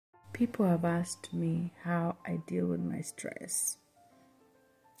People have asked me how I deal with my stress,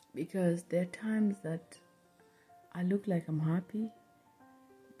 because there are times that I look like I'm happy,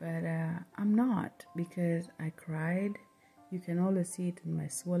 but I'm not, because I cried. You can always see it in my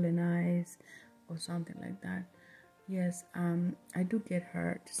swollen eyes or something like that. Yes, I do get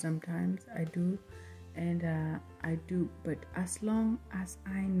hurt sometimes. I do, and I do. But as long as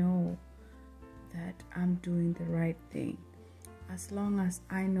I know that I'm doing the right thing, as long as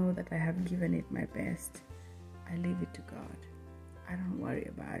I know that I have given it my best, I leave it to God. I don't worry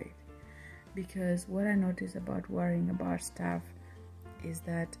about it, because what I notice about worrying about stuff is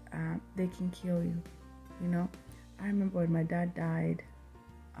that they can kill you. You know, I remember when my dad died.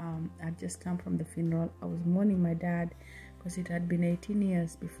 I'd just come from the funeral. I was mourning my dad because it had been 18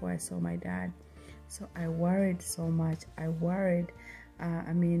 years before I saw my dad. So I worried so much. I worried.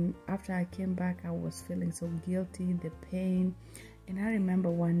 After I came back, I was feeling so guilty, the pain. And I remember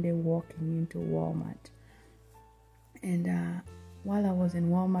one day walking into Walmart. And while I was in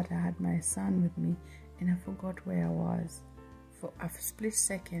Walmart, I had my son with me, and I forgot where I was. For a split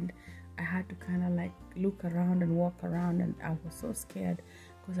second, I had to kind of like look around and walk around, and I was so scared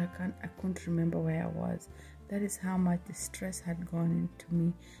because I couldn't remember where I was. That is how much the stress had gone into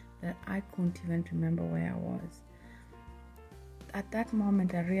me, that I couldn't even remember where I was. At that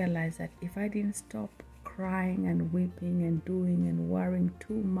moment, I realized that if I didn't stop crying and weeping and doing and worrying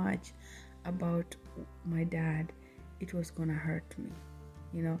too much about my dad, it was gonna hurt me.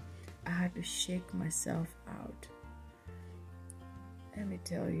 You know, I had to shake myself out. Let me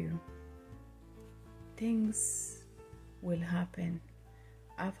tell you, things will happen.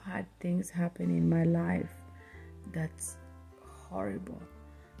 I've had things happen in my life that's horrible.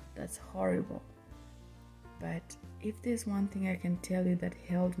 That's horrible. But if there's one thing I can tell you that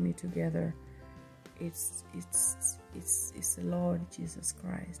held me together, it's the Lord Jesus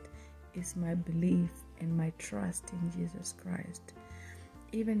Christ. It's my belief and my trust in Jesus Christ.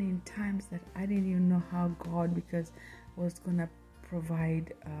 Even in times that I didn't even know how God, because was gonna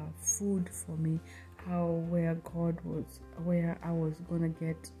provide food for me, where I was gonna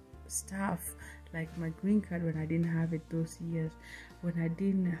get stuff like my green card when I didn't have it those years, when I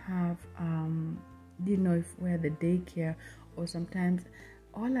didn't know where the daycare, or sometimes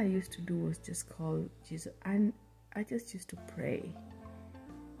all I used to do was just call Jesus, and I just used to pray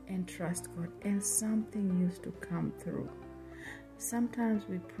and trust God, and something used to come through. Sometimes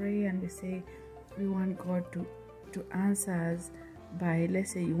we pray and we say we want God to answer us by,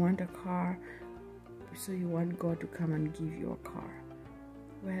 let's say you want a car, so you want God to come and give you a car.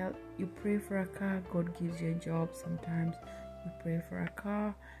 Well, you pray for a car, God gives you a job. Sometimes you pray for a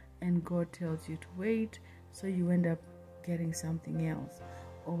car and God tells you to wait, so you end up getting something else.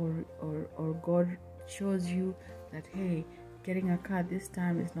 Or God shows you that, hey, getting a car this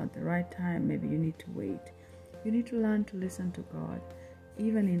time is not the right time, maybe you need to wait. You need to learn to listen to God,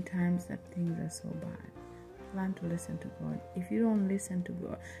 even in times that things are so bad. Learn to listen to God. If you don't listen to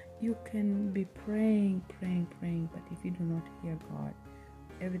God, you can be praying, but if you do not hear God,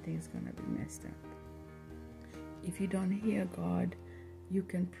 everything is going to be messed up. If you don't hear God, you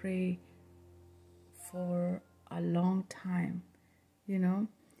can pray for a long time, you know,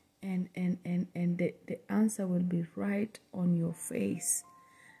 and the answer will be right on your face,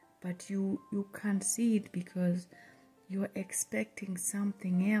 but you can't see it because you're expecting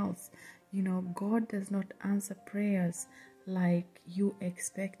something else. You know, God does not answer prayers like you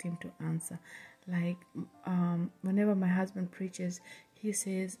expect him to answer. Like whenever my husband preaches, he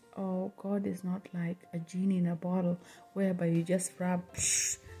says, oh, God is not like a genie in a bottle whereby you just rub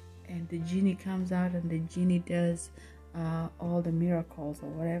and the genie comes out and the genie does all the miracles or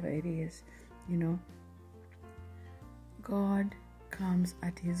whatever it is. You know, God comes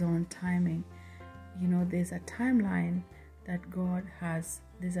at his own timing. You know, there's a timeline that God has.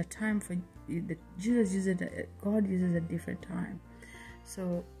 There's a time for God uses a different time.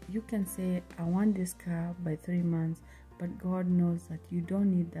 So you can say, I want this car by 3 months, but God knows that you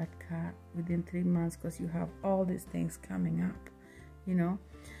don't need that car within 3 months because you have all these things coming up, you know.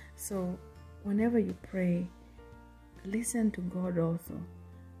 So whenever you pray, listen to God also.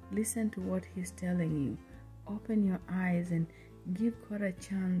 Listen to what he's telling you. Open your eyes and give God a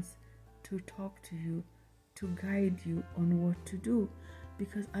chance to talk to you, to guide you on what to do.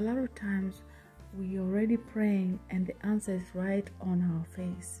 Because a lot of times we're already praying and the answer is right on our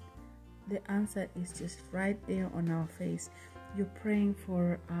face. The answer is just right there on our face. You're praying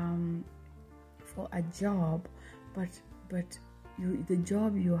for a job, but the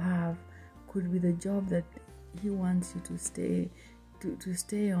job you have could be the job that he wants you to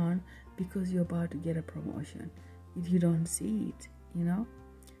stay on because you're about to get a promotion. If you don't see it, you know.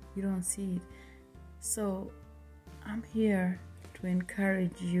 You don't see it. So I'm here to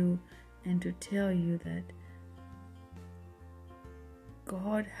encourage you and to tell you that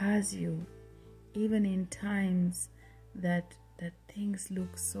God has you, even in times that things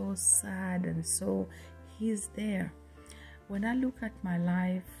look so sad, and so He's there. When I look at my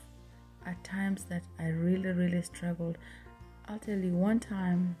life, at times that I really struggled, I'll tell you, one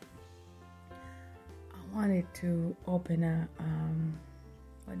time I wanted to open a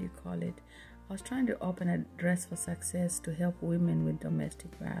what do you call it? I was trying to open a Dress for Success to help women with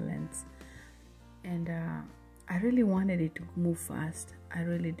domestic violence, and I really wanted it to move fast. I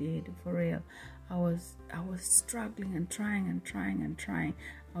really did, for real. I was struggling and trying.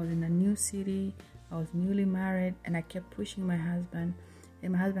 I was in a new city. I was newly married, and I kept pushing my husband,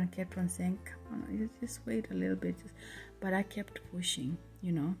 and my husband kept on saying, "Come on, just wait a little bit." But I kept pushing.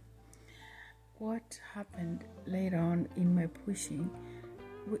 What happened later on in my pushing?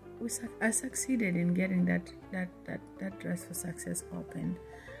 I succeeded in getting that Dress for Success opened,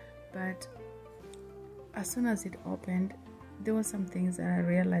 but as soon as it opened, there were some things that I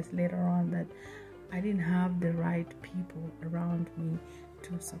realized later on, that I didn't have the right people around me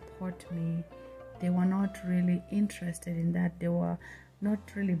to support me. They were not really interested in that. They were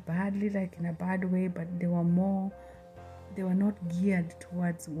not really badly, like in a bad way, but they were not geared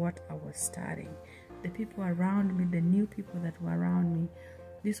towards what I was starting. The people around me, the new people that were around me,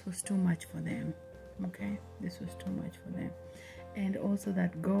 this was too much for them. Okay, this was too much for them. And also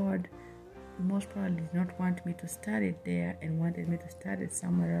that God most probably did not want me to start it there, and wanted me to start it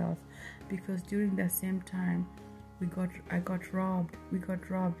somewhere else, because during that same time I got robbed. We got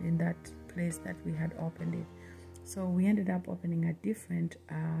robbed in that place that we had opened it. So we ended up opening a different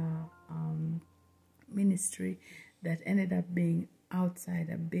ministry that ended up being outside,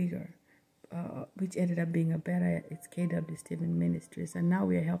 a bigger, which ended up being a better. It's KW Stephen Ministries, and now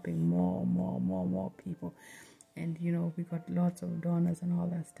we are helping more people. And we got lots of donors and all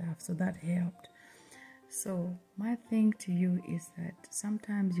that stuff, so that helped. So my thing to you is that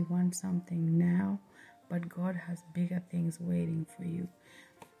sometimes you want something now, but God has bigger things waiting for you.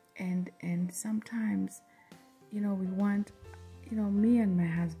 And sometimes we want, me and my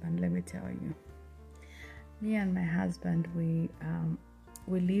husband, let me tell you, me and my husband, we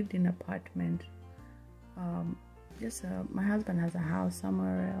lived in an apartment. My husband has a house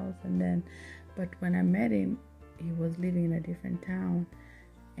somewhere else, but when I met him, he was living in a different town,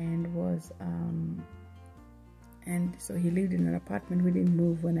 and so he lived in an apartment. We didn't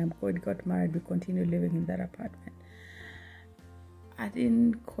move. When I got married, we continued living in that apartment. I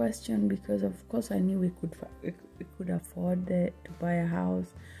didn't question, because of course I knew we could afford to buy a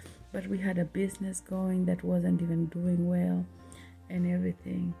house, but we had a business going that wasn't even doing well and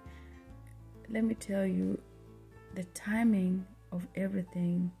everything. Let me tell you, the timing of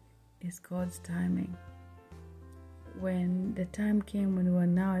everything is God's timing. When the time came when we were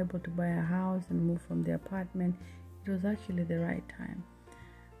now able to buy a house and move from the apartment, it was actually the right time.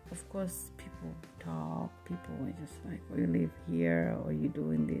 Of course, people were just like, "Oh, you live here, or you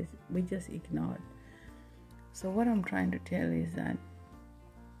doing this?" We just ignored. So what I'm trying to tell is that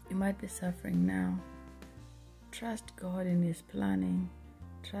you might be suffering now. Trust God in His planning.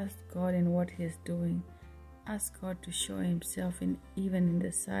 Trust God in what He's doing. Ask God to show Himself even in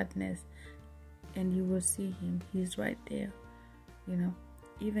the sadness, and you will see Him. He's right there.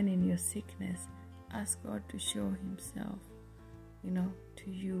 Even in your sickness, ask God to show Himself, to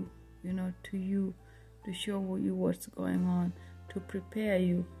you, to show you what's going on, to prepare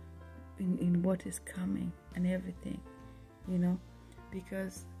you in what is coming and everything,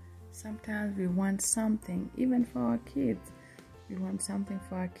 because sometimes we want something, even for our kids. We want something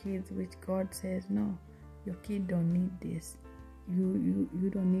for our kids, which God says, no, your kid don't need this. You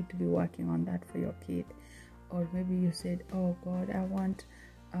don't need to be working on that for your kid. Or maybe you said, "Oh God,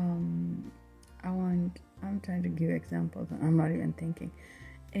 I'm trying to give examples, I'm not even thinking.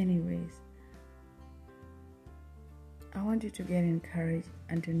 Anyways, I want you to get encouraged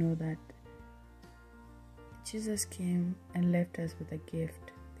and to know that Jesus came and left us with a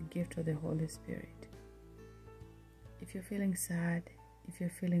gift, the gift of the Holy Spirit. If you're feeling sad, if you're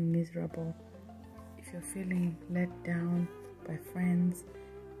feeling miserable, if you're feeling let down by friends,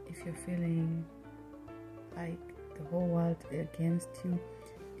 if you're feeling like the whole world is against you,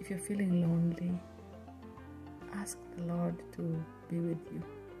 if you're feeling lonely, ask the Lord to be with you.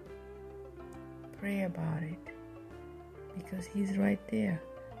 Pray about it, because He's right there.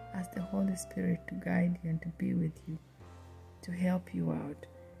 Ask the Holy Spirit to guide you and to be with you, to help you out.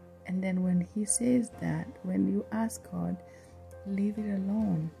 And then when He says that, when you ask God, leave it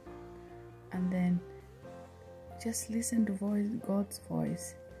alone, and then just listen to God's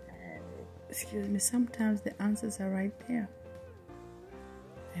voice excuse me, sometimes the answers are right there.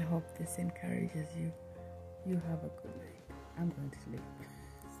 I hope this encourages you. You have a good night. I'm going to sleep.